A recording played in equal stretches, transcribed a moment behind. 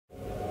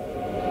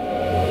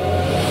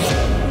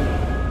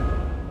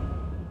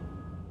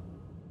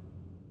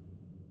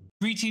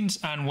Greetings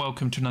and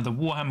welcome to another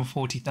Warhammer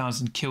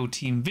 40,000 Kill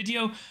Team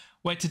video,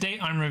 where today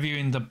I'm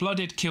reviewing the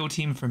Blooded Kill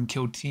Team from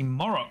Kill Team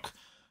Moroch.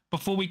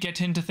 Before we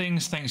get into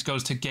things, thanks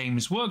goes to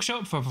Games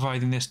Workshop for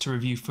providing this to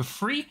review for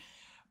free,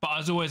 but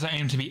as always I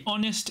aim to be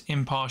honest,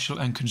 impartial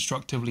and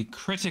constructively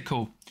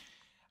critical.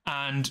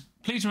 And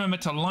please remember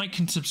to like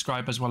and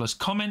subscribe as well as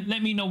comment.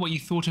 Let me know what you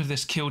thought of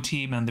this kill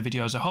team and the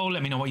video as a whole.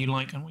 Let me know what you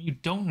like and what you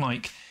don't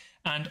like.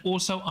 And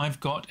also, I've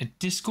got a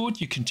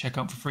Discord you can check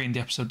out for free in the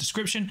episode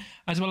description,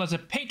 as well as a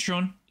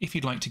Patreon if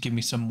you'd like to give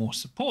me some more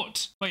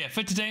support. But yeah,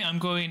 for today, I'm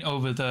going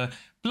over the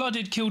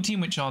Blooded Kill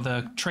Team, which are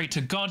the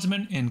Traitor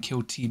Guardsmen in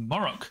Kill Team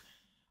Moroch.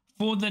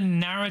 For the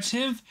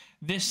narrative,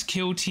 this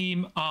kill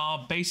team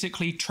are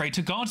basically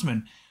Traitor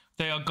Guardsmen.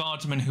 They are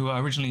guardsmen who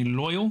are originally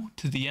loyal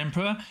to the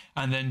Emperor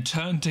and then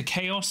turned to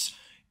chaos,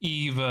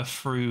 either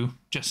through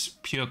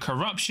just pure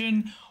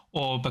corruption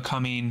or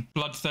becoming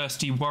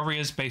bloodthirsty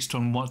warriors based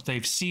on what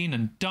they've seen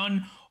and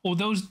done, or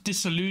those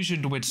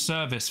disillusioned with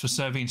service for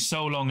serving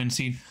so long and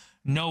seen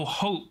no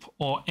hope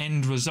or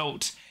end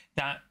result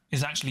that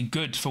is actually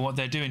good for what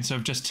they're doing, so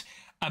have just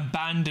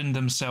abandoned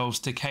themselves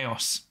to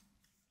chaos.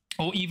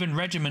 Or even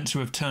regiments who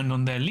have turned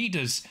on their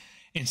leaders,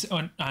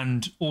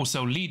 and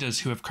also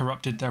leaders who have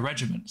corrupted their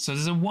regiment. So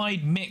there's a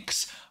wide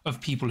mix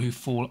of people who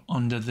fall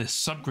under this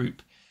subgroup.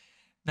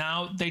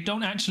 Now, they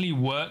don't actually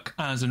work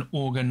as an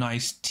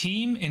organized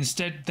team.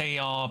 Instead, they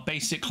are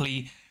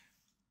basically,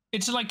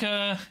 it's like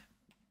a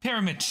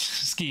pyramid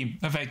scheme,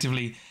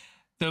 effectively.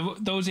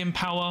 Those in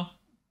power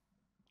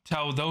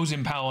tell those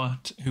in power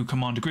who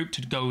command a group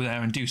to go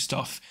there and do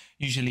stuff.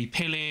 Usually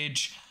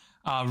pillage,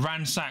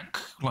 ransack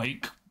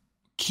like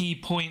key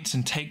points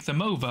and take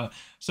them over.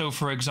 So,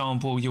 for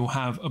example, you'll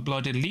have a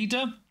blooded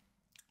leader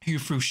who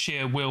through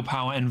sheer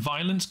willpower and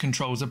violence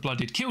controls a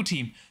blooded kill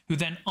team, who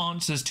then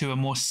answers to a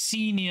more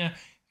senior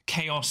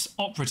Chaos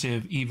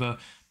Operative, either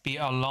be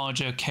a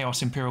larger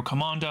Chaos Imperial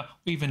Commander or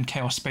even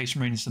Chaos Space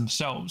Marines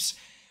themselves.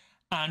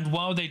 And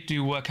while they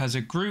do work as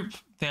a group,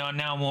 they are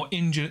now more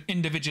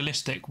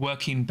individualistic,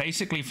 working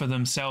basically for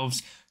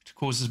themselves to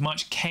cause as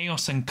much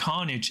chaos and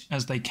carnage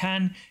as they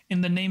can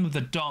in the name of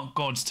the Dark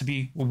Gods to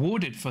be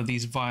rewarded for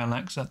these vile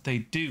acts that they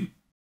do.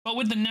 But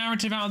with the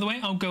narrative out of the way,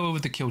 I'll go over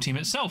the kill team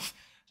itself.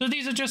 So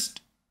these are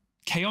just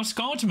Chaos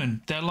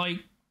Guardsmen. They're like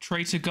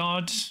Traitor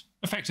Guard,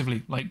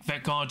 effectively, like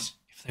Vet Guard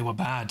if they were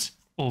bad,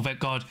 or Vet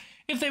Guard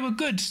if they were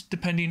good,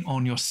 depending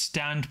on your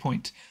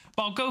standpoint.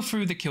 But I'll go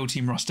through the kill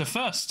team roster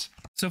first.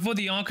 So for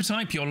the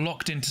archetype, you're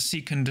locked into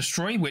Seek and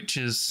Destroy, which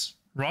is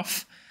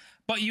rough.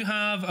 But you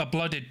have a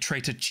Blooded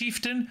Traitor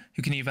Chieftain,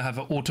 who can either have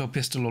an auto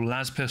pistol or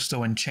las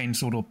pistol and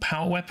chainsword or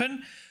power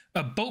weapon,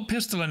 a bolt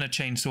pistol and a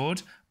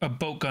chainsword, a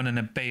bolt gun and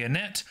a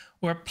bayonet,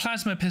 or a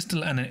plasma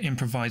pistol and an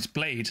improvised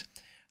blade.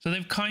 So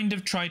they've kind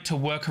of tried to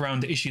work around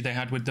the issue they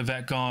had with the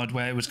Vet Guard,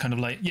 where it was kind of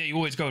like, yeah, you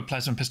always go with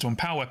plasma pistol and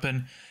power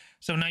weapon.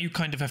 So now you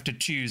kind of have to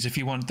choose. If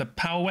you want the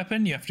power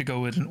weapon, you have to go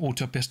with an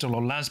auto pistol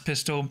or las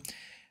pistol.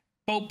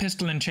 Bolt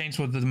pistol and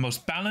chainsword are the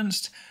most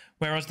balanced,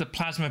 whereas the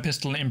plasma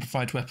pistol and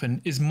improvised weapon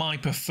is my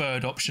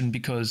preferred option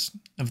because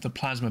of the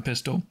plasma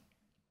pistol.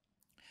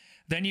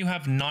 Then you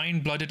have 9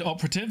 blooded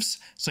operatives.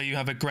 So you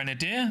have a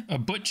grenadier, a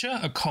butcher,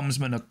 a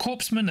commsman, a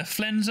corpsman, a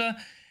flenser,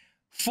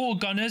 4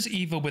 gunners,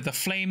 either with a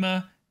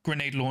flamer,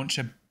 grenade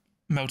launcher,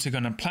 melter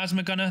gun and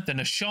plasma gunner,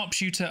 then a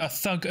sharpshooter, a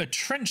thug, a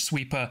trench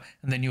sweeper,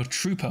 and then your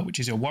trooper, which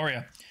is your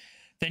warrior.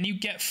 Then you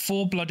get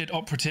 4 blooded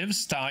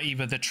operatives that are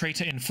either the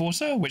traitor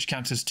enforcer, which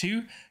counts as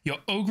 2, your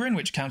ogrin,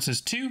 which counts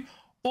as 2,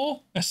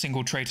 or a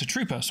single traitor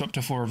trooper, so up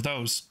to 4 of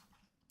those.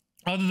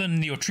 Other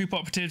than your troop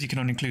operatives, you can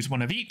only include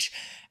 1 of each.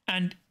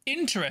 And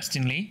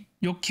interestingly,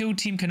 your kill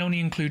team can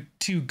only include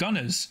 2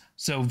 gunners.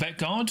 So Vet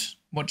Guard,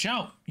 watch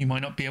out, you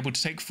might not be able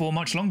to take 4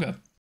 much longer.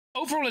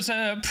 Overall, it's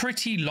a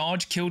pretty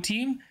large kill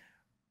team.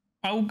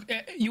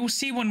 You'll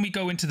see when we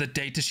go into the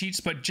data sheets,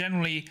 but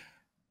generally,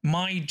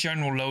 my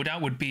general loadout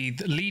would be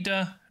the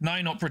leader,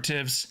 9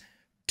 operatives,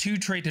 2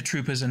 traitor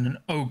troopers, and an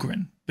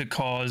ogrin,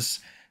 because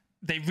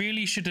they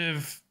really should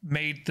have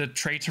made the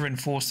traitor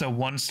enforcer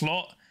 1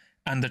 slot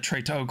and the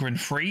traitor ogrin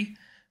 3.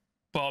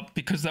 But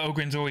because the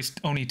ogrin's always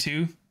only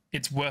 2,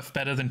 it's worth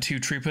better than 2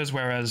 troopers,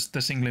 whereas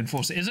the single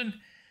enforcer isn't.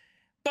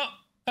 But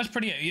that's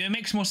pretty it. It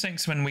makes more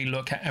sense when we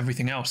look at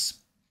everything else.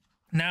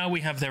 Now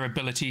we have their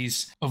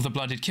abilities of the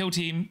Blooded Kill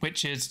Team,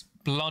 which is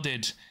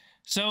Blooded.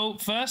 So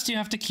first you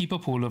have to keep a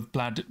pool of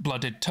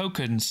blooded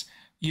tokens.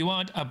 You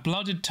add a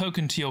blooded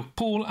token to your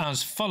pool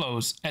as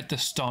follows at the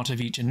start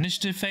of each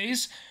initiative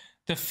phase.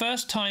 The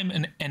first time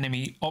an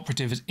enemy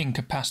operative is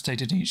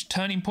incapacitated in each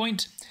turning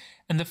point,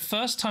 and the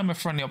first time a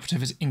friendly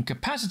operative is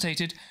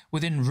incapacitated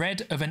within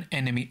red of an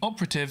enemy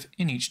operative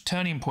in each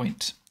turning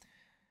point.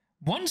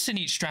 Once in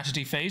each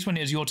strategy phase, when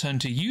it is your turn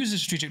to use a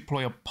strategic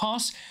ploy or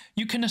pass,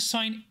 you can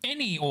assign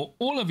any or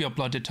all of your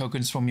blooded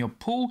tokens from your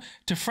pool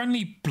to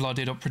friendly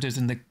blooded operatives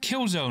in the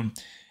kill zone.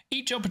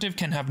 Each operative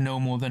can have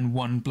no more than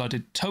 1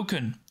 blooded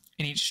token.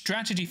 In each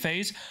strategy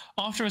phase,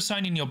 after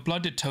assigning your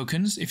blooded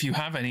tokens, if you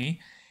have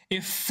any,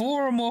 If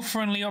 4 or more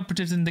friendly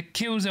operatives in the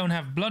kill zone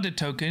have blooded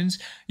tokens,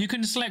 you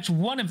can select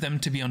one of them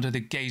to be under the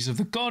gaze of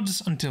the gods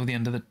until the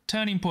end of the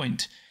turning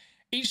point.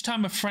 Each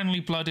time a friendly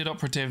blooded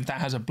operative that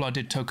has a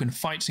blooded token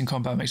fights in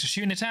combat makes a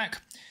shooting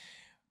attack,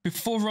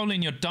 before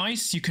rolling your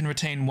dice, you can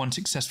retain 1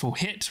 successful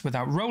hit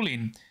without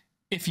rolling.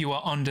 If you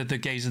are under the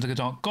gaze of the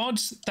dark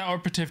gods, that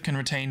operative can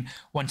retain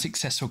 1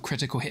 successful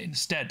critical hit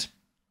instead.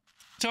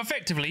 So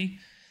effectively,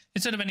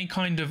 instead of any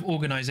kind of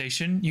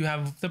organization, you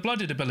have the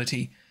blooded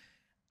ability.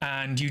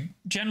 And you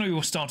generally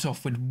will start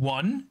off with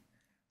 1.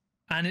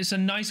 And it's a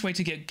nice way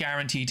to get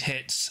guaranteed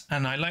hits.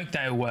 And I like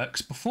that it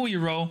works before you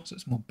roll, so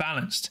it's more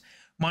balanced.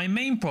 My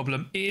main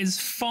problem is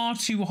far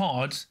too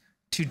hard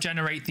to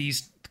generate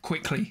these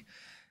quickly.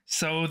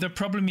 So the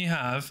problem you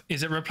have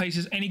is it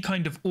replaces any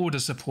kind of order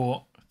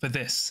support for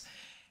this.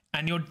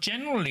 And you're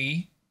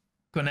generally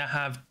going to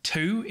have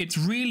 2. It's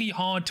really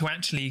hard to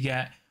actually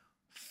get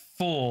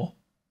 4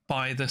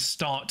 by the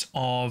start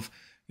of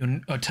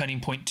your turning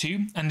point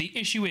 2. And the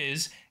issue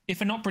is, if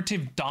an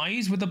operative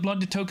dies with a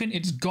blooded token,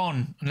 it's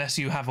gone unless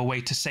you have a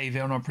way to save it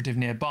on an operative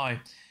nearby.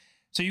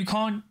 So you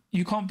can't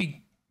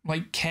be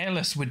like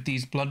careless with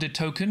these blooded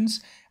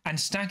tokens, and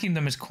stacking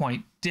them is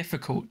quite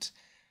difficult.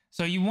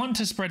 So you want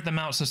to spread them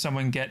out so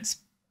someone gets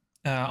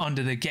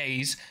under the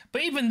gaze.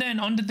 But even then,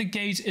 under the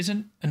gaze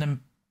isn't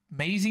an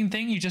amazing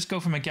thing. You just go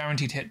from a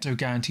guaranteed hit to a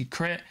guaranteed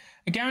crit.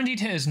 A guaranteed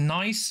hit is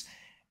nice.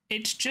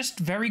 It's just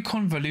very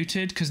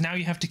convoluted because now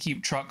you have to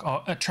keep track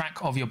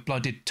of your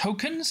blooded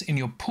tokens in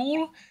your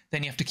pool.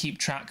 Then you have to keep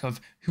track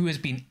of who has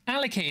been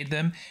allocated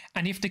them.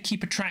 And you have to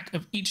keep a track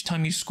of each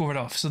time you score it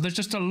off. So there's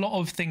just a lot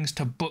of things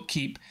to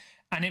bookkeep.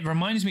 And it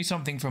reminds me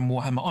something from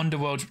Warhammer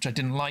Underworlds, which I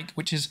didn't like,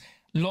 which is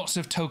lots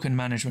of token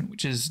management,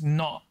 which is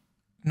not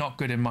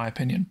good in my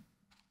opinion.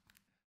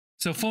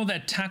 So for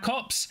their Tac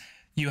Ops,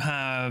 you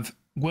have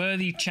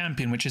Worthy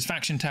Champion, which is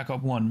Faction Tac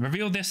Op 1.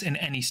 Reveal this in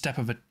any step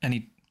of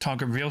any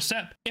target reveal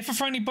step. If a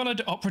friendly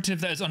blooded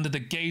operative that is under the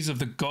gaze of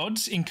the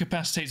gods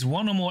incapacitates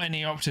 1 or more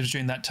enemy operatives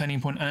during that turning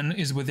point and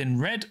is within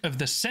red of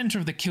the center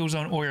of the kill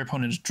zone or your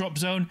opponent's drop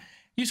zone,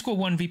 you score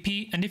 1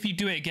 VP, and if you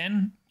do it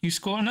again, you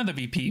score another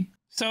VP.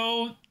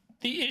 So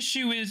the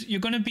issue is you're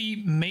going to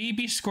be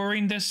maybe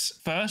scoring this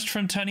first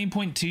from turning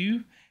point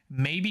 2,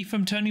 maybe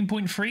from turning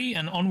point 3,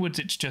 and onwards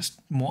it's just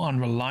more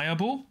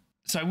unreliable.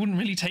 So I wouldn't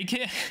really take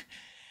it.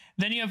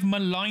 Then you have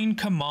Malign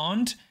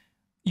Command.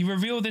 You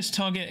reveal this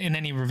target in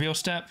any reveal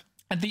step.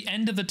 At the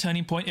end of the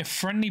turning point, if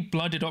friendly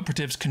blooded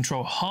operatives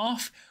control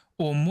half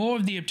or more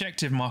of the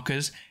objective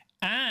markers,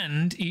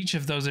 and each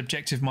of those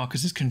objective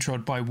markers is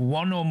controlled by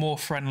 1 or more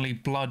friendly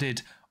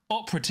blooded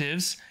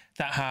operatives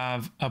that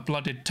have a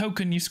blooded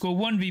token, you score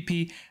 1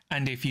 VP,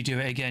 and if you do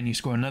it again, you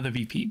score another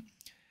VP.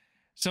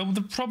 So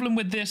the problem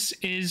with this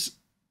is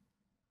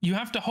you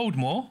have to hold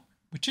more,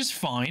 which is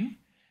fine,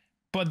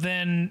 but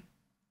then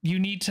you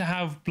need to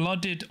have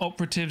blooded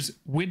operatives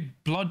with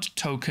blood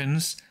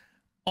tokens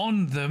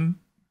on them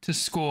to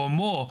score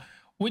more,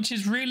 which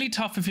is really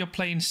tough if you're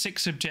playing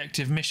 6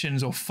 objective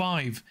missions or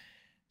 5.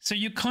 So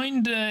you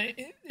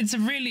it's a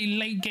really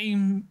late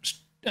game,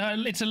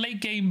 it's a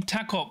late game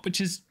Tac Op, which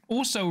is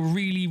also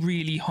really,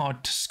 really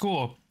hard to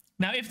score.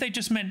 Now, if they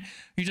just meant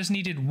you just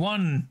needed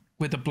 1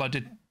 with a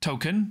blooded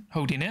token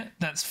holding it,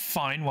 that's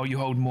fine while you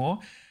hold more.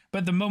 But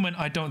at the moment,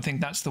 I don't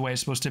think that's the way it's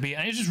supposed to be.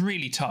 And it's just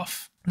really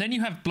tough. Then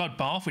you have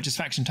Bloodbath, which is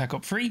Faction Tac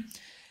Op 3.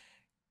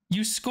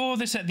 You score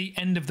this at the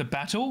end of the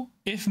battle.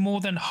 If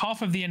more than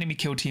half of the enemy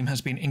kill team has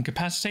been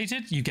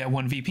incapacitated, you get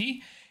 1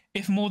 VP.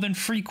 If more than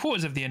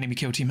 3/4 of the enemy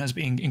kill team has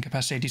been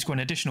incapacitated, you score an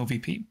additional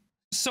VP.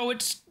 So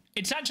it's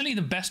actually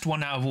the best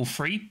one out of all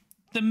 3.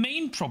 The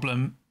main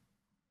problem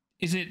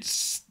is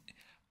it's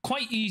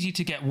quite easy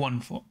to get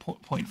 1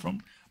 point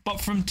from. But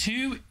from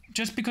 2,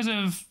 just because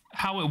of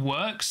how it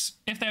works,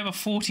 if they have a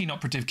 14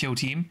 operative kill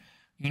team,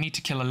 you need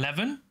to kill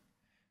 11.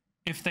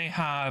 If they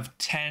have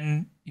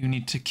 10, you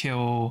need to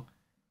kill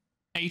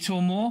 8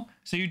 or more.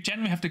 So you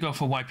generally have to go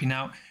for wiping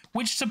out,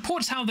 which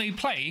supports how they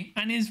play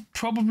and is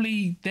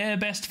probably their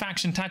best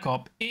faction Tac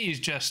Op. It is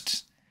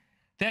just,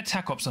 their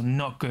Tac Ops are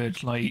not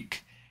good.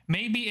 Like,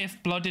 maybe if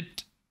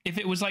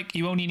it was like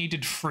you only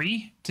needed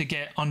 3 to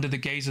get under the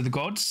gaze of the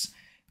gods,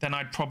 then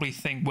I'd probably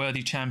think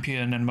Worthy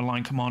Champion and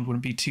Malign Command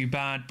wouldn't be too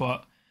bad,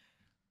 but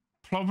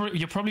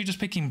you're probably just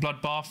picking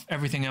Bloodbath.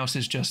 Everything else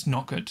is just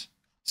not good.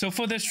 So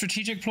for the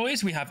strategic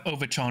ploys, we have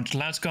Overcharged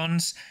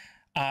Lasguns.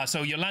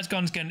 So your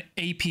Lasguns get an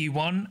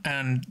AP1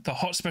 and the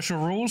hot special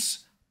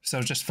rules.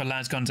 So just for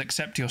Lasguns,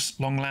 except your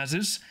long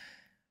lasers.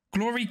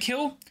 Glory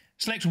Kill.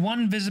 Select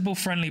 1 visible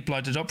friendly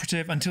blooded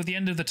operative until the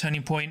end of the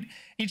turning point.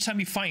 Each time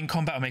you fight in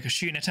combat or make a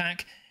shooting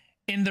attack,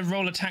 in the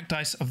roll attack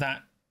dice of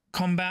that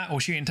combat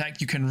or shooting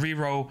attack, you can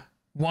reroll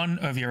 1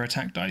 of your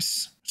attack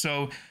dice.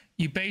 So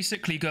you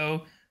basically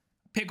go,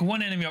 pick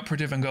 1 enemy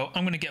operative and go,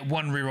 I'm going to get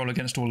 1 reroll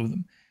against all of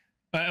them.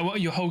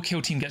 Your whole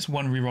kill team gets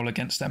 1 reroll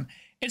against them.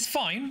 It's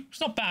fine. It's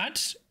not bad.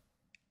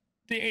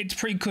 It's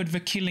pretty good for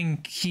killing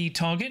key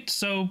targets,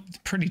 so it's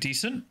pretty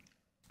decent.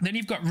 Then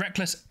you've got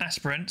Reckless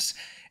Aspirants.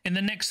 In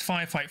the next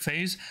firefight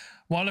phase,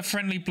 While a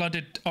friendly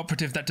blooded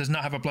operative that does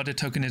not have a blooded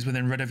token is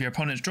within red of your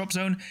opponent's drop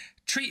zone,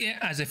 treat it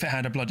as if it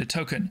had a blooded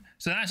token.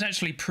 So that's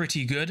actually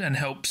pretty good and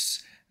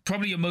helps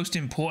probably your most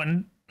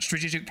important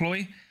strategic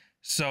ploy.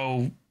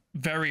 So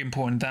very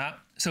important that.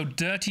 So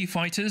dirty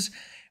fighters,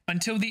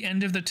 until the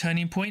end of the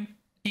turning point,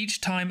 each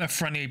time a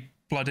friendly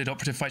blooded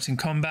operative fights in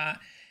combat,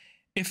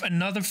 if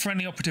another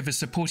friendly operative is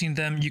supporting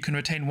them, you can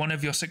retain one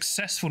of your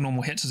successful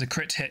normal hits as a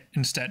crit hit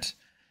instead.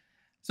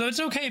 So it's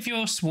okay if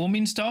you're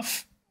swarming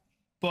stuff,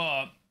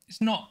 but it's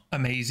not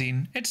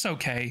amazing. It's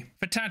okay.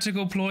 For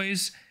tactical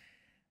ploys,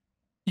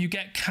 you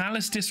get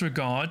Callous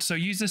Disregard, so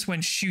use this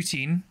when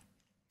shooting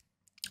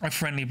a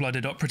friendly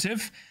blooded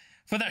operative.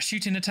 For that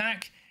shooting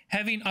attack,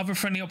 having other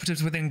friendly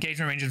operatives within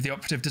engagement range of the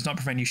operative does not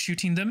prevent you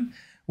shooting them.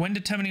 When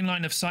determining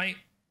line of sight,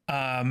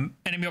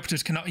 enemy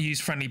operatives cannot use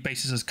friendly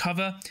bases as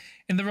cover.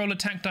 In the roll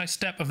attack dice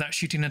step of that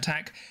shooting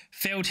attack,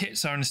 failed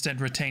hits are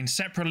instead retained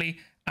separately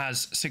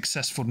as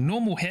successful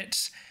normal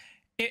hits.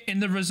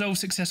 In the resolve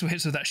successful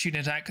hits of that shooting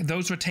attack,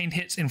 those retained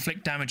hits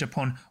inflict damage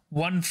upon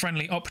one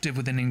friendly operative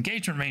within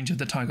engagement range of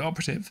the target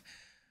operative.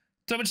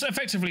 So it's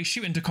effectively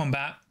shoot into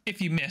combat. If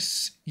you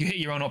miss, you hit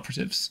your own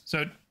operatives.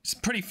 So it's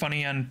pretty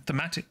funny and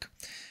thematic.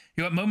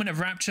 You got Moment of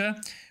Rapture.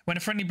 When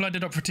a friendly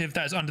blooded operative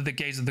that is under the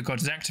gaze of the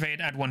gods is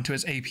activated, add 1 to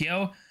its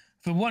APL.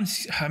 For one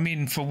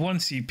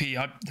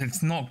CP,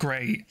 it's not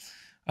great.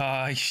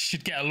 You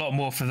should get a lot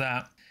more for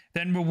that.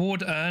 Then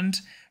Reward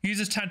Earned. Use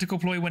this tactical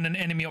ploy when an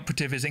enemy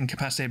operative is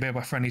incapacitated by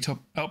a friendly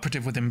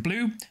operative within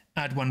blue.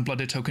 Add 1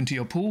 blooded token to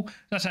your pool.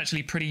 That's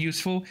actually pretty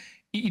useful.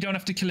 You don't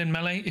have to kill in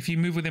melee. If you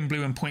move within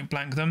blue and point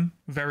blank them,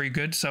 very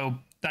good. So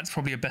that's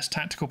probably a best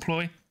tactical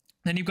ploy.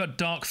 Then you've got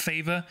Dark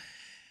Favor.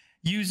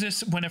 Use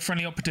this when a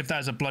friendly operative that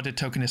has a blooded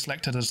token is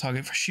selected as a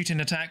target for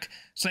shooting attack.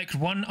 Select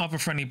one other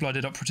friendly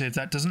blooded operative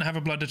that doesn't have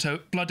a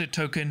blooded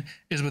token,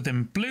 is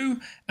within blue,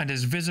 and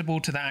is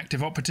visible to the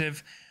active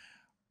operative.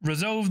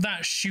 Resolve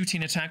that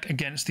shooting attack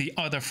against the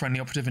other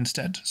friendly operative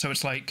instead. So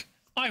it's like,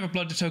 I have a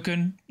blooded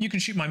token, you can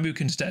shoot my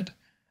mook instead.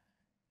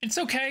 It's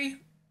okay.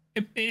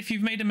 If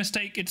you've made a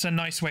mistake, it's a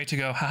nice way to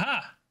go,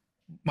 haha,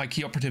 my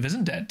key operative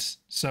isn't dead.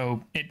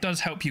 So it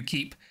does help you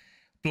keep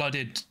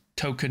blooded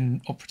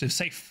token operative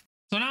safe.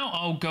 So now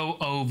I'll go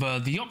over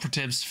the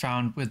operatives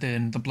found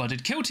within the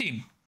Blooded Kill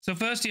Team. So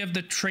first you have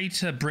the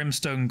Traitor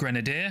Brimstone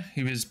Grenadier,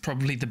 who is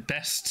probably the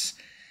best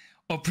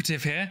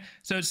operative here.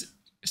 So it's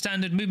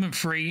standard movement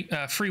free,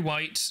 3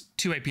 white,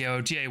 2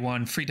 APO,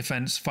 GA1, 3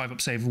 defense, 5 up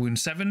save, wound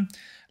 7.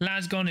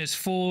 Lasgon is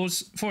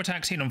 4s, 4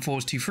 attacks, hit on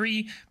 4s,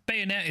 2-3.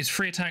 Bayonet is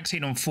 3 attacks,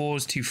 hit on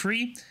 4s,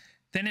 2-3.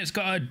 Then it's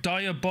got a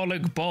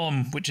Diabolic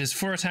Bomb, which is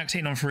 4 attacks,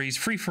 hit on 3s,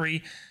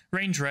 3-3.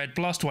 Range red,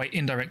 blast white,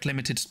 indirect,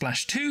 limited,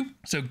 splash 2.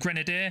 So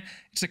Grenadier,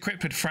 it's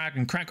equipped with frag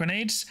and crack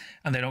grenades,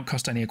 and they don't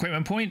cost any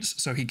equipment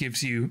points, so he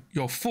gives you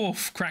your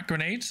 4th crack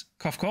grenade,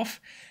 cough cough.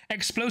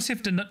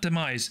 Explosive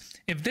Demise.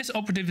 If this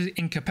operative is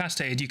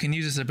incapacitated, you can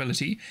use this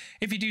ability.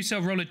 If you do so,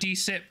 roll a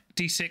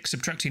d6,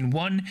 subtracting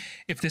 1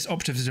 if this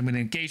operative is within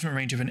engagement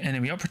range of an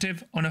enemy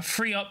operative. On a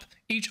free up,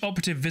 each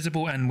operative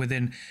visible and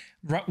within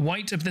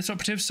white of this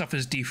operative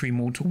suffers d3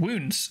 mortal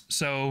wounds.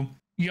 So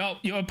your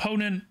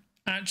opponent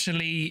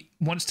actually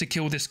wants to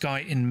kill this guy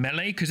in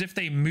melee, because if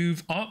they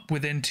move up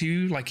within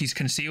 2, like he's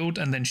concealed,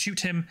 and then shoot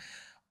him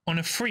on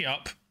a free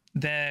up,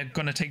 they're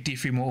gonna take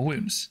d3 mortal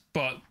wounds.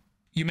 But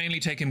you mainly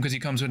take him because he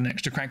comes with an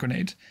extra crack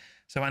grenade.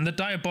 So, and the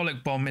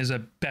Diabolic Bomb is a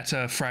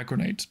better frag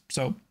grenade,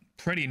 so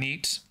pretty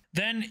neat.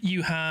 Then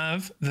you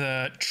have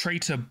the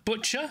Traitor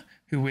Butcher,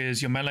 who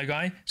is your melee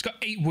guy. He's got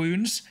 8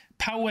 wounds,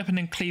 power weapon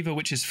and cleaver,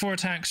 which is 4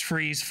 attacks,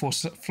 freeze,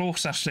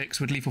 4/6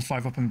 with lethal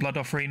 5 up and blood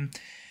offering.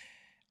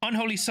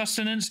 Unholy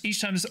Sustenance.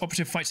 Each time this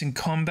operative fights in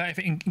combat, if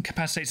it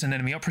incapacitates an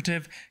enemy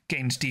operative,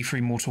 gains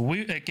d3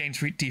 gains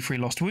d3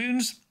 lost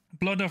wounds.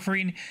 Blood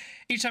Offering.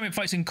 Each time it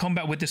fights in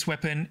combat with this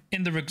weapon,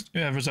 in the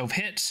resolve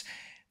hits,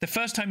 the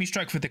first time you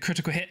strike with the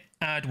critical hit,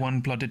 add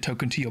 1 blooded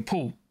token to your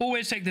pool.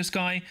 Always take this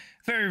guy.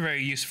 Very,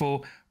 very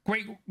useful.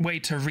 Great way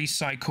to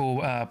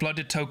recycle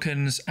blooded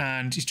tokens,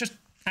 and he's just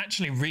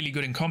actually really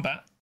good in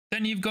combat.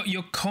 Then you've got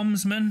your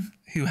Commsman,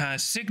 who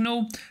has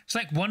Signal.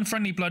 Select 1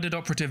 friendly blooded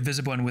operative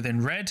visible and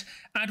within red.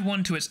 Add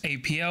 1 to its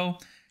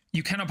APL.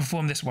 You cannot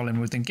perform this while in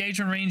with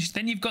engagement range.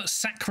 Then you've got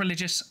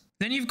Sacrilegious.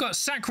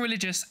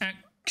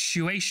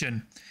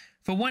 Actuation.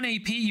 For 1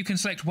 AP, you can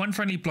select 1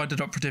 friendly blooded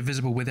operative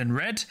visible within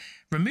red.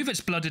 Remove its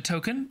blooded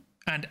token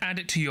and add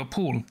it to your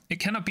pool. It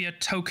cannot be a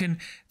token,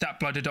 that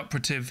blooded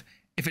operative,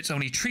 if it's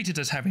only treated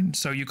as having,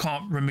 so you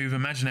can't remove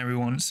imaginary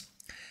ones.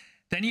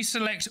 Then you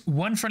select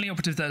 1 friendly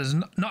operative that does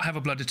not have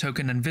a blooded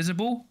token and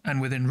visible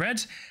and within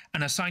red,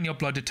 and assign your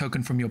blooded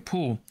token from your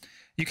pool.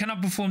 You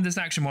cannot perform this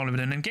action while within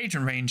an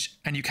engagement range,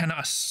 and you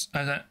cannot,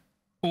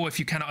 or if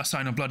you cannot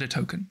assign a blooded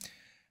token.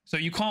 So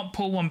you can't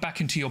pull one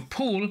back into your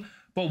pool,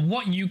 but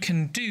what you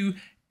can do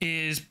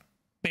is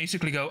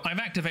basically go, I've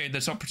activated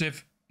this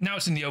operative, now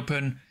it's in the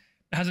open,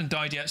 it hasn't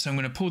died yet, so I'm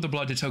going to pull the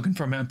blooded token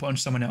from it and put on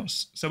someone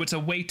else. So it's a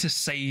way to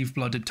save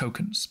blooded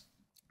tokens.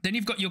 Then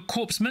you've got your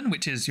Corpseman,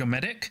 which is your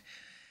medic.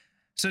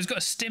 So it's got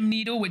a Stim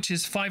Needle, which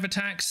is 5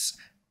 attacks,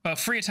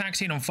 3 attacks,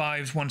 hitting on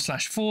 5s,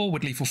 1/4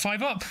 with lethal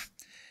 5 up.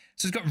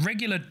 So it's got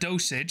regular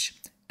dosage.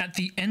 At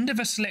the end of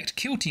a select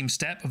kill team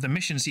step of the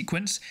mission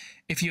sequence,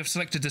 if you have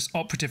selected this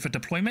operative for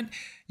deployment,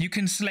 you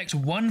can select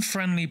one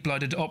friendly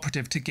blooded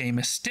operative to gain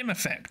a stim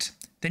effect.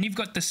 Then you've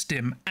got the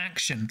stim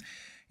action.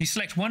 You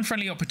select one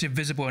friendly operative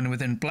visible and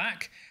within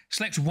black,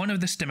 select one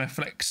of the stim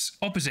effects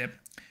opposite.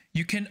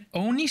 You can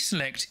only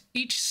select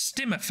each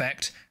stim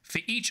effect for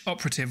each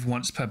operative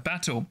once per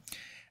battle,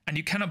 and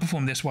you cannot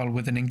perform this while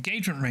within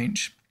engagement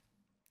range.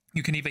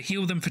 You can either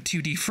heal them for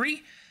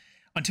 2d3,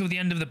 until the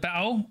end of the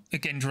battle,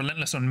 it gains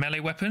Relentless on melee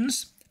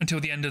weapons. Until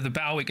the end of the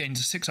battle, it gains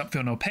a 6 up,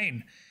 feel no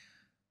pain.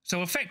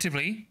 So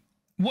effectively,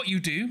 what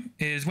you do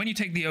is when you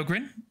take the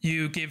Ogrin,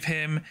 you give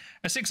him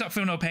a 6 up,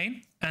 feel no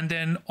pain, and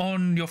then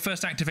on your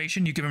first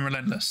activation, you give him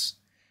Relentless.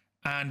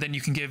 And then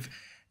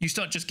you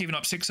start just giving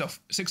up 6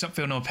 up,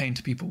 feel no pain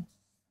to people,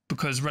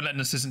 because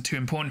Relentless isn't too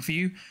important for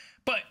you.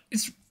 But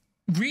it's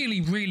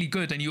really, really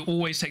good, and you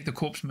always take the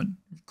Corpseman.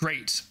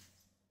 Great.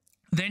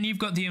 Then you've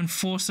got the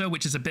Enforcer,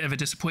 which is a bit of a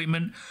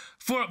disappointment.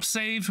 4 up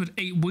saves with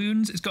 8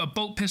 wounds. It's got a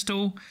bolt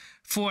pistol,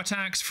 4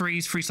 attacks,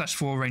 freeze,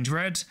 3/4 range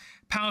red.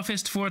 Power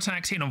fist, 4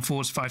 attacks, hitting on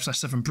 4s,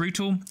 5/7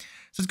 brutal.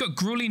 So it's got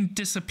grueling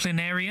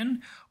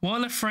disciplinarian.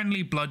 While a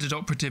friendly blooded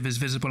operative is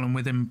visible and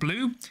within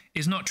blue,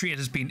 is not treated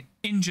as being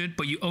injured,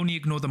 but you only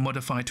ignore the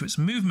modifier to its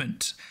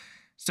movement.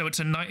 So it's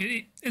a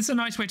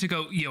nice way to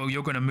go,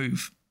 you're going to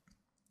move.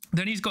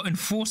 Then he's got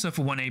Enforcer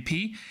for 1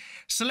 AP.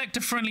 Select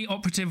a friendly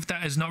operative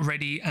that is not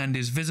ready and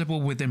is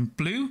visible within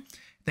blue.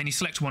 Then you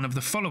select one of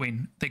the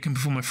following. They can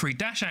perform a free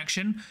dash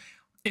action.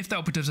 If the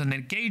operative is an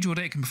engage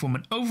order, it can perform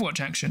an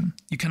Overwatch action.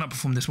 You cannot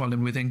perform this while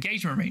in with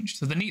engagement range.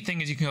 So the neat thing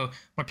is you can go,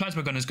 my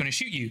plasma gun is going to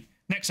shoot you.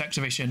 Next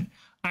activation,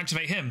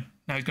 activate him.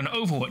 Now he's going to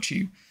Overwatch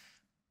you.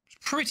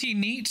 Pretty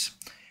neat.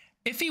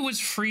 If he was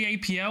free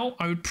APL,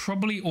 I would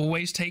probably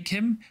always take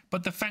him.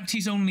 But the fact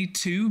he's only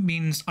 2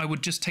 means I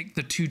would just take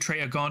the 2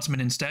 Traitor Guardsmen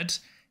instead.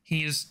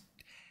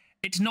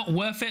 It's not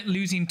worth it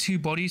losing 2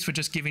 bodies for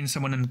just giving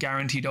someone a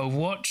guaranteed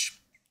Overwatch.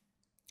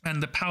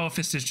 And the Power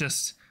Fist is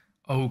just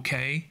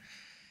okay.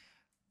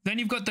 Then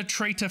you've got the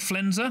Traitor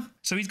Flenser.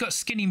 So he's got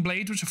Skinning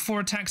Blade, which are 4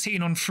 attacks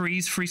hitting on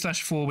freeze,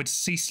 3/4 with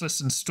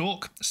Ceaseless and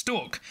Stalk.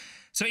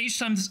 So each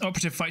time this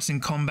operative fights in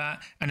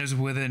combat and is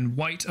within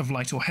white of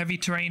light or heavy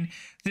terrain,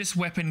 this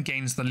weapon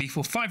gains the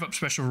lethal 5 up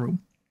special rule.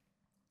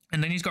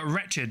 And then he's got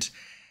Wretched.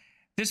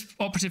 This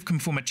operative can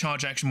perform a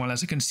charge action while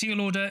as a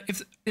conceal order.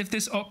 If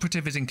this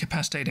operative is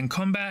incapacitated in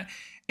combat,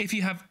 if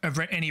you have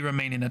any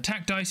remaining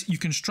attack dice, you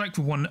can strike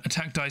with 1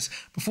 attack dice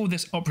before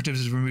this operative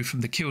is removed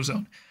from the kill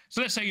zone.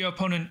 So let's say your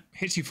opponent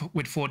hits you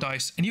with 4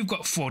 dice and you've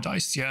got 4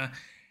 dice, yeah?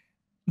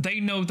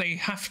 They know they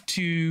have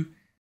to,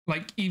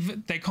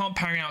 they can't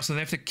parry out, so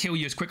they have to kill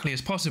you as quickly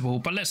as possible.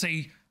 But let's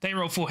say they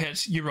roll 4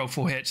 hits, you roll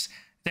 4 hits.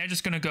 They're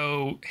just going to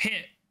go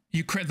hit,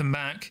 you crit them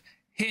back,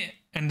 hit,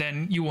 and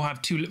then you will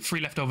have 3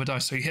 leftover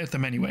dice, so you hit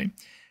them anyway.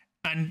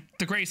 And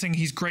the greatest thing,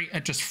 he's great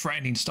at just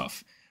threatening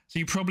stuff. So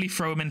you probably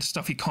throw him into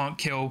stuff he can't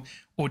kill,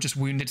 or just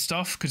wounded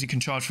stuff, because he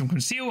can charge from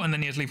conceal, and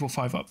then he has lethal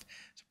 5 up.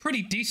 It's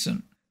pretty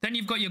decent. Then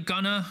you've got your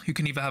gunner, who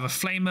can either have a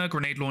flamer,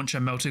 grenade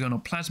launcher, melter gun, or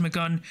plasma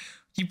gun.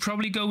 You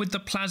probably go with the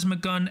plasma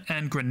gun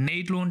and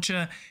grenade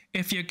launcher.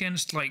 If you're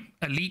against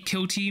elite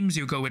kill teams,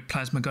 you'll go with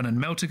plasma gun and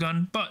melter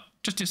gun, but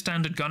just your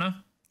standard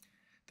gunner.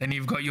 Then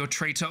you've got your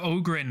Traitor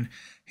Ogrin,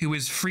 who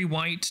is 3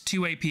 white,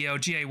 2 APL,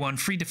 GA1,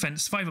 3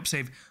 defense, 5 up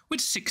save with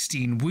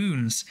 16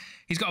 wounds.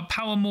 He's got a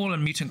Power Maul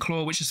and Mutant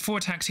Claw, which is 4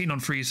 attacks hitting on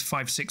freeze,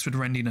 5/6 with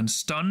rending and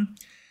stun.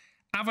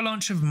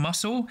 Avalanche of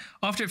Muscle.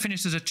 After it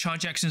finishes a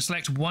charge action,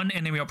 select 1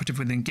 enemy operative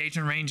with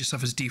engagement range. It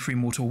suffers D3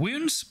 mortal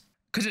wounds.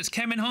 Because it's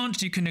chem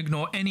enhanced, you can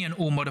ignore any and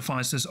all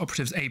modifiers as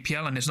operative's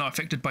APL and it's not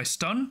affected by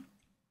stun.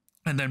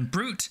 And then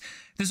Brute.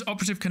 This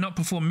operative cannot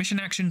perform mission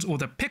actions or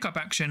the pickup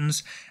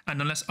actions,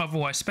 and unless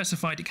otherwise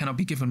specified, it cannot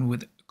be given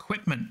with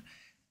equipment.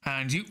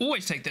 And you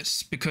always take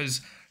this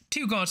because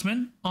 2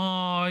 guardsmen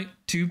are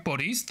 2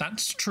 bodies,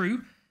 that's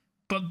true,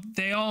 but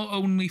they are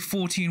only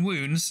 14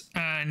 wounds,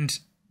 and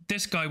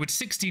this guy with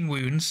 16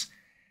 wounds,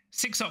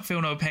 6 up,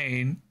 feel no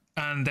pain,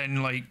 and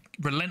then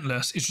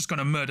Relentless is just going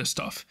to murder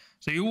stuff.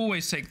 So you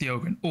always take the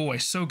Ogrin,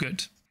 always, so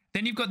good.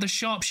 Then you've got the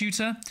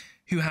Sharpshooter,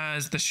 who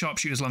has the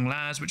Sharpshooter's Long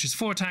Las, which is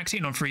 4 attacks,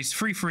 hitting on freeze,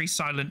 3/3,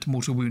 silent,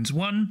 mortal wounds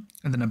 1,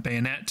 and then a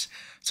bayonet.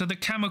 So the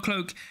Camo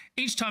Cloak,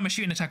 each time a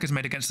shooting attack is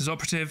made against this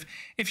operative,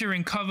 if you're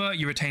in cover,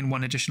 you retain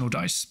 1 additional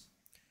dice.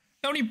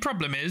 The only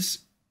problem is,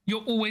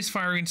 you're always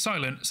firing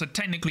silent, so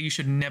technically you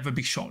should never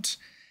be shot.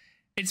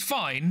 It's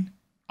fine.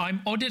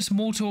 I'm odd it's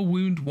mortal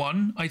wound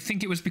 1. I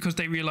think it was because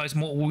they realized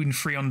mortal wound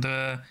 3 on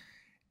the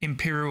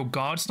Imperial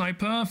Guard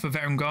sniper for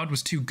Veteran Guard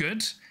was too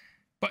good.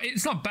 But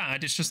it's not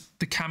bad, it's just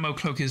the Camo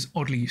Cloak is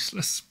oddly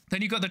useless.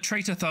 Then you've got the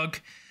Traitor Thug,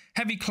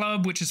 Heavy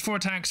Club, which is 4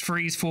 attacks,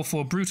 freeze,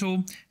 4/4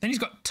 brutal. Then he's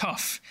got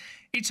Tough.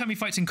 Each time he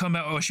fights in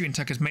combat or a shooting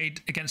attack is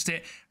made against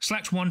it,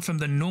 select 1 from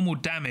the normal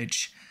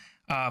damage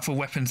for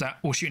weapons that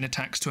or shooting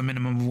attacks to a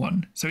minimum of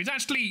 1. So he's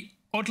actually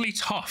oddly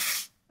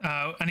tough,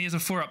 and he has a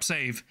 4 up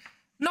save.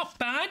 Not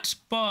bad,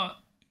 but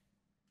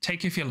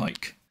take if you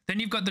like. Then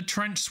you've got the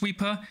Trench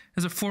Sweeper,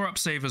 has a 4-up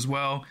save as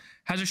well,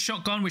 has a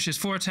shotgun which is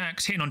 4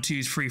 attacks, hitting on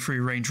 2s,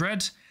 3/3 range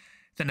red,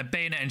 then a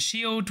bayonet and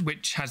shield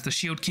which has the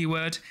shield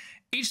keyword.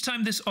 Each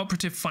time this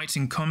operative fights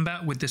in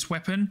combat with this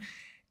weapon,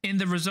 in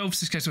the resolve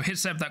successful hit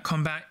set of that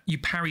combat, you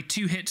parry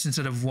 2 hits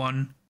instead of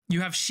 1.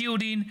 You have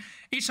shielding.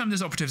 Each time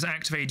this operative is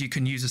activated, you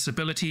can use this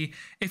ability.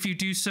 If you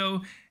do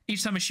so,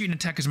 each time a shooting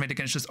attack is made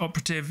against this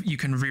operative, you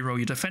can reroll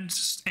your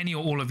defense, any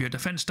or all of your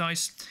defense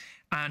dice,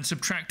 and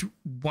subtract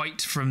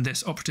white from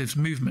this operative's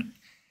movement.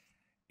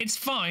 It's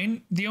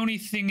fine. The only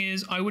thing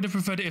is, I would have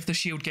preferred it if the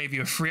shield gave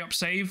you a 3-up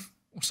save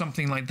or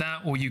something like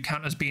that, or you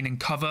count as being in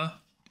cover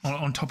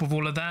on top of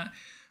all of that.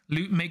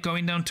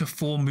 Going down to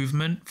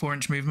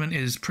 4-inch movement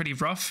is pretty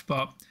rough,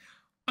 but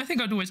I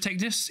think I'd always take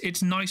this.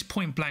 It's nice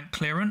point-blank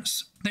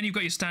clearance. Then you've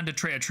got your standard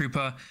Traitor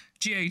Trooper,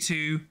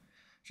 GA2,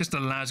 just a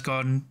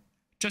lasgun,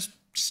 just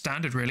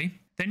standard really.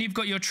 Then you've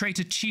got your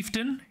Traitor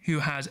Chieftain, who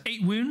has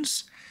 8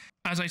 wounds.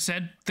 As I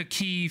said, the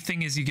key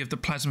thing is you give the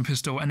Plasma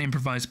Pistol an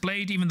Improvised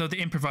Blade, even though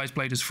the Improvised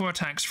Blade is 4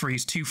 attacks,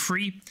 freeze 2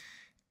 free.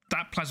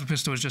 That Plasma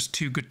Pistol is just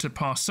too good to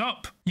pass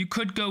up. You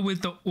could go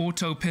with the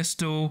Auto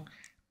Pistol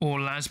or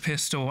Las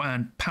Pistol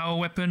and Power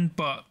Weapon,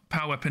 but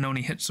Power Weapon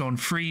only hits on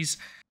freeze,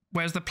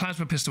 whereas the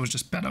Plasma Pistol is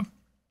just better.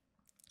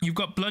 You've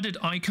got Blooded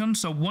Icon,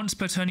 so once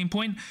per turning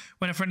point,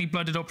 when a friendly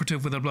Blooded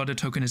operative with a Blooded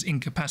token is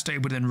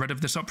incapacitated within red of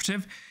this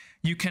operative,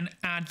 you can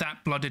add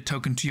that Blooded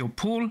token to your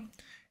pool.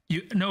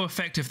 No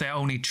effect if they're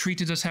only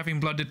treated as having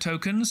Blooded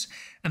tokens.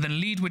 And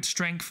then Lead with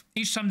Strength.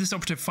 Each time this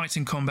operative fights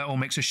in combat or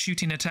makes a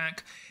shooting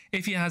attack,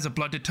 if he has a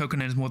Blooded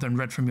token and is more than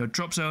red from your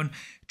drop zone,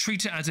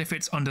 treat it as if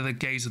it's under the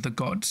gaze of the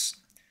gods.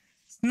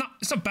 It's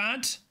not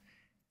bad.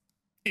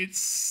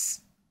 It's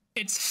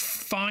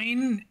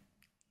fine.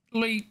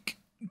 Like,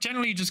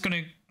 generally you're just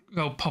going to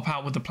go pop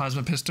out with the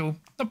Plasma Pistol.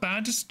 Not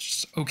bad,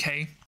 just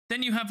okay.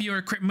 Then you have your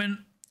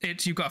equipment.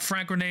 You've got a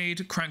Frag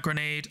Grenade, Crack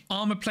Grenade,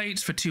 Armor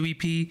Plates for 2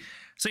 EP.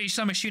 So each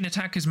time a shooting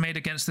attack is made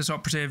against this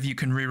operative, you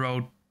can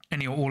reroll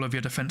any or all of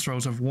your defense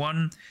rolls of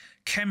 1.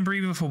 Chem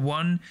Breather for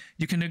 1.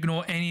 You can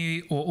ignore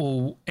any or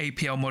all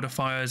APL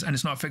modifiers and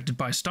it's not affected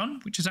by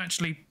stun, which is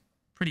actually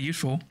pretty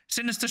useful.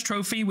 Sinister's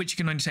Trophy, which you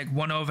can only take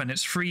 1 of, and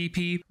it's 3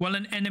 EP. While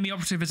an enemy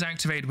operative is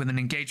activated with an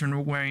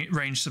engagement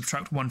range,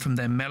 subtract 1 from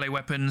their melee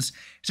weapons.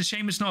 It's a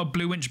shame it's not a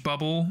blue-inch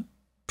bubble.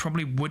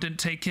 Probably wouldn't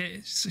take it.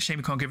 It's a shame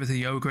you can't give it to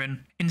the Ogrin.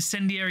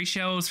 Incendiary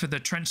Shells for the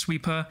Trench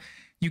Sweeper.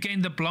 You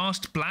gain the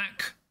Blast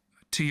Black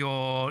to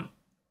your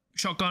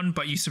shotgun,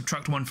 but you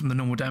subtract 1 from the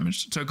normal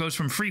damage. So it goes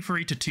from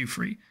 3/3 to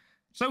 2/3.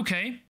 It's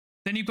okay.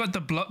 Then you've got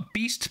the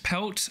Beast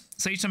Pelt.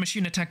 So each time a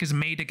shooting attack is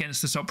made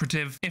against this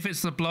operative, if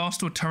it's the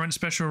Blast or Torrent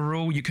special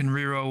rule, you can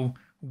reroll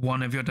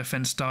 1 of your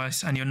defense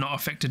dice and you're not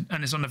affected,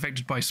 and it's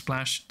unaffected by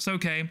splash. It's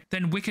okay.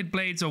 Then Wicked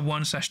Blades are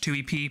 1/2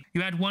 EP.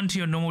 You add 1 to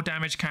your normal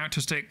damage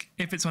characteristic.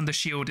 If it's on the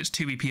shield, it's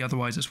 2 EP,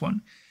 otherwise it's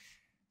 1.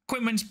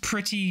 Equipment's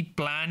pretty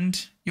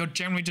bland. You're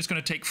generally just going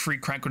to take 3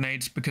 Crack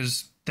Grenades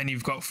because then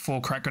you've got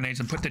 4 Crack Grenades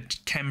and put the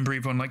Chem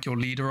Breathe on like your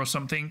leader or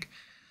something.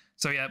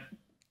 So yeah,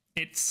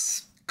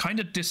 it's kind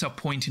of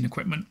disappointing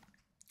equipment.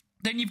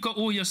 Then you've got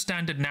all your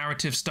standard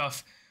narrative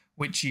stuff,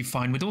 which you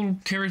find with all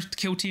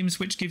kill teams,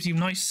 which gives you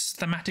nice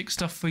thematic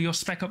stuff for your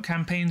spec up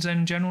campaigns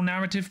and general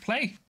narrative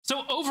play.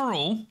 So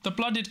overall, the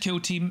Blooded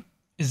Kill Team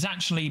is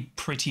actually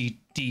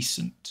pretty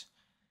decent.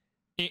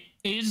 It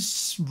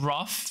is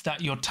rough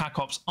that your Tac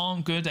Ops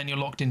aren't good and you're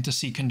locked into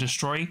Seek and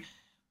Destroy,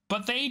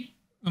 but they,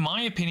 in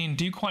my opinion,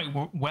 do quite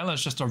well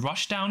as just a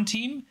rushdown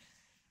team.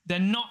 They're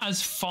not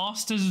as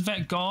fast as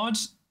Vet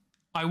Guards.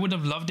 I would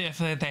have loved it if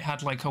they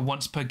had like a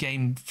once per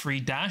game free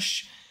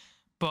dash,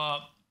 but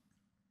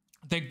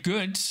they're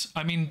good.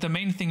 I mean, the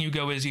main thing you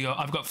go is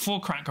I've got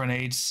 4 Crack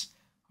Grenades,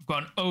 I've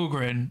got an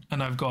Ogrin,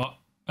 and I've got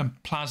a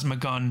Plasma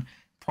Gun,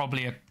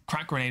 probably a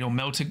Crack Grenade or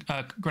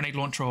Grenade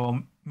Launcher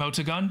or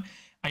Melter Gun,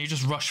 and you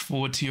just rush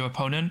forward to your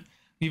opponent.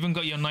 You even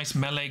got your nice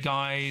melee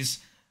guys.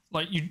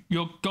 Like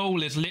your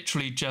goal is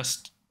literally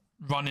just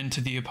run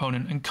into the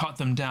opponent and cut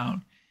them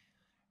down.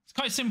 It's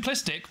quite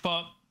simplistic,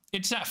 but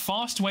it's that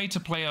fast way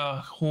to play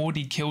a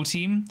hordy kill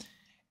team.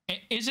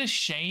 It is a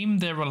shame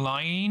they're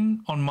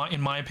relying on, in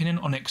my opinion,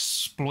 on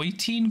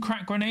exploiting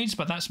Crack Grenades,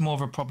 but that's more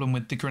of a problem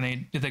with the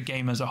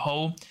game as a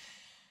whole.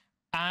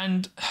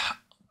 And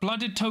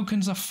Blooded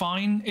tokens are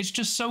fine. It's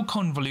just so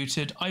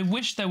convoluted. I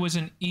wish there was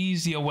an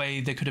easier way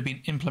they could have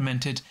been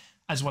implemented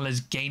as well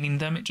as gaining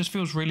them. It just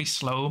feels really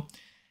slow.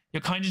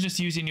 You're kind of just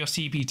using your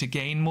CP to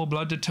gain more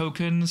Blooded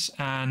tokens,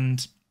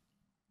 and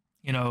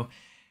you know,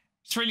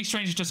 it's really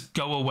strange to just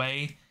go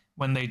away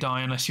when they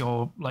die unless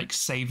you're like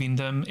saving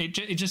them. It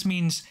just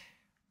means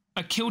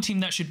a kill team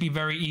that should be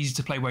very easy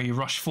to play where you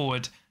rush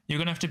forward. You're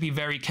going to have to be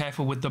very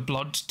careful with the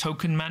blood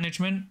token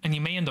management, and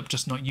you may end up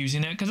just not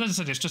using it because, as I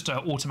said, it's just an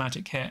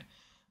automatic hit.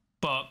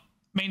 But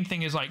main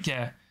thing is like,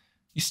 yeah,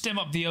 you stem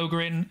up the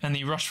Ogrin and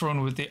you rush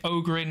forward with the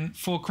Ogrin,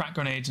 4 Crack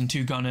Grenades and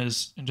 2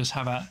 Gunners, and just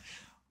have at.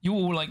 You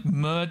will like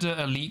murder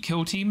elite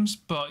kill teams,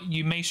 but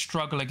you may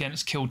struggle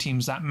against kill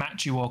teams that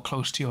match you or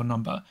close to your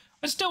number.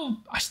 I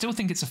still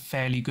think it's a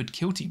fairly good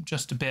kill team,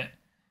 just a bit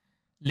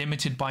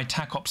limited by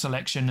Tac Ops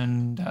selection,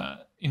 and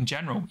in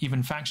general,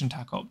 even faction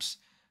Tac Ops.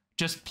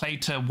 Just play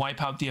to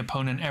wipe out the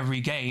opponent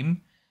every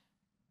game,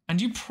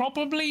 and you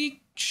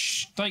probably,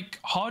 like,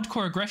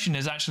 hardcore aggression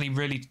is actually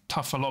really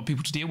tough for a lot of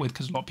people to deal with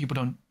because a lot of people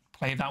don't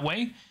play that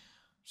way.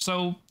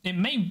 So it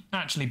may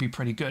actually be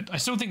pretty good. I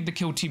still think the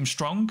kill team's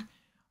strong.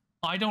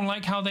 I don't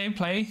like how they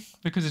play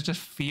because it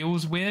just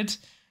feels weird.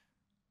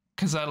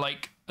 Because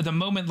like the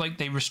moment like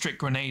they restrict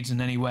grenades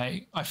in any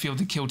way, I feel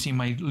the kill team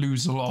may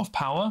lose a lot of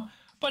power.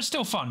 But it's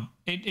still fun.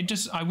 It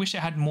just, I wish it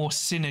had more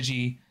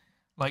synergy,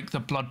 like the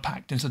Blood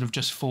Pact, instead of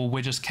just full,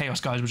 we're just Chaos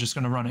guys, we're just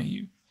going to run at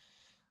you.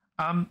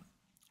 But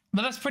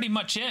that's pretty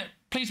much it.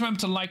 Please remember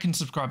to like and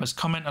subscribe as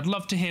comment. I'd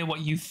love to hear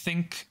what you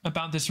think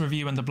about this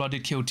review and the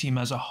Blooded Kill team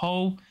as a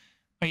whole.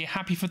 Are you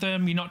happy for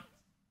them? You're not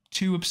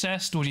too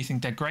obsessed, or do you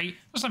think they're great?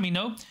 Just let me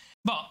know.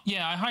 But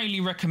yeah, I highly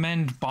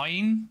recommend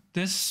buying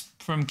this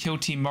from Kill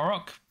Team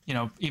Moroch. You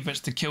know, either it's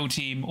the Kill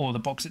Team or the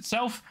box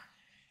itself.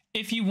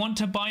 If you want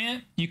to buy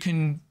it, you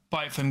can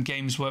buy it from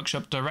Games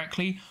Workshop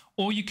directly,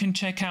 or you can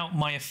check out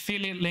my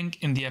affiliate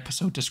link in the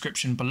episode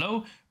description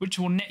below, which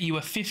will net you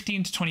a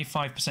 15 to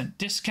 25%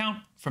 discount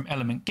from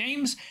Element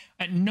Games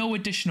at no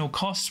additional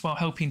costs while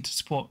helping to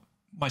support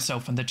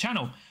myself and the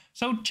channel.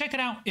 So check it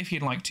out if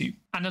you'd like to.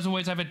 And as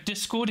always, I have a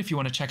Discord if you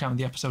want to check out in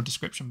the episode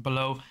description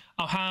below.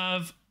 I'll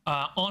have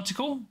an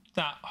article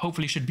that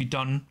hopefully should be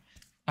done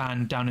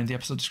and down in the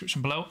episode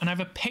description below. And I have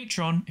a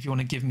Patreon if you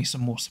want to give me some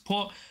more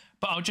support.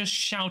 But I'll just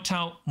shout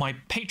out my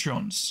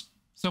Patreons.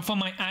 So for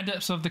my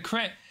adepts of the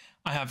crit,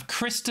 I have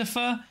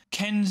Christopher,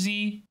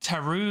 Kenzie,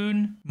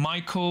 Tarun,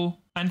 Michael,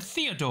 and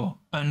Theodore.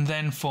 And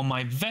then for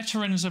my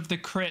veterans of the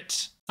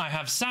crit, I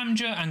have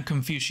Samja and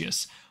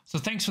Confucius. So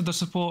thanks for the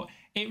support.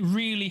 It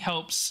really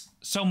helps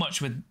so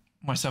much with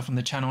myself on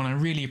the channel, and I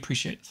really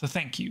appreciate it. So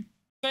thank you.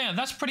 But yeah,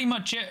 that's pretty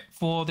much it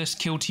for this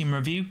Kill Team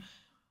review.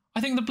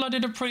 I think the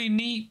Blooded are pretty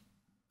neat.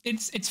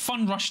 It's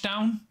fun rush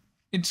down.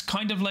 It's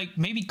kind of like,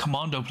 maybe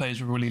Commando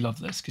players would really love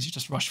this because you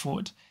just rush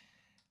forward.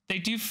 They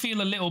do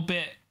feel a little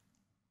bit,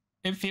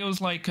 it feels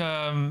like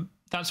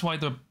that's why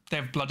they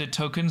have Blooded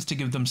tokens to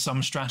give them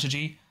some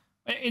strategy.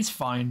 It's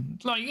fine.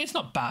 Like, it's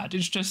not bad.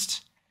 It's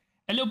just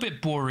a little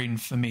bit boring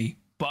for me,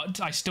 but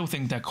I still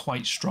think they're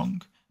quite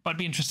strong. But I'd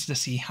be interested to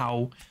see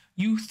how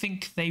you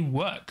think they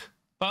work.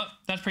 But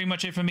that's pretty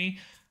much it for me.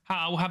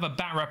 I'll have a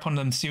bat rep on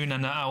them soon,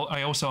 and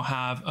I also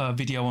have a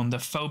video on the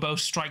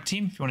Phobos Strike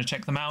Team if you want to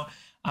check them out,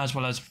 as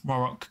well as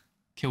Moroch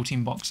Kill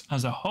Team box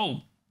as a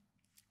whole.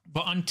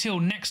 But until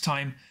next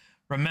time,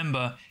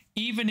 remember,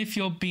 even if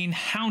you're being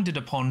hounded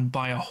upon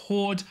by a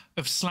horde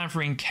of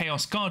slavering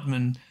Chaos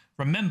Guardmen,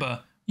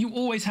 remember, you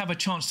always have a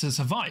chance to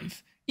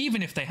survive,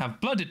 even if they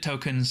have Blooded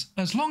tokens,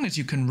 as long as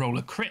you can roll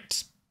a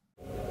crit.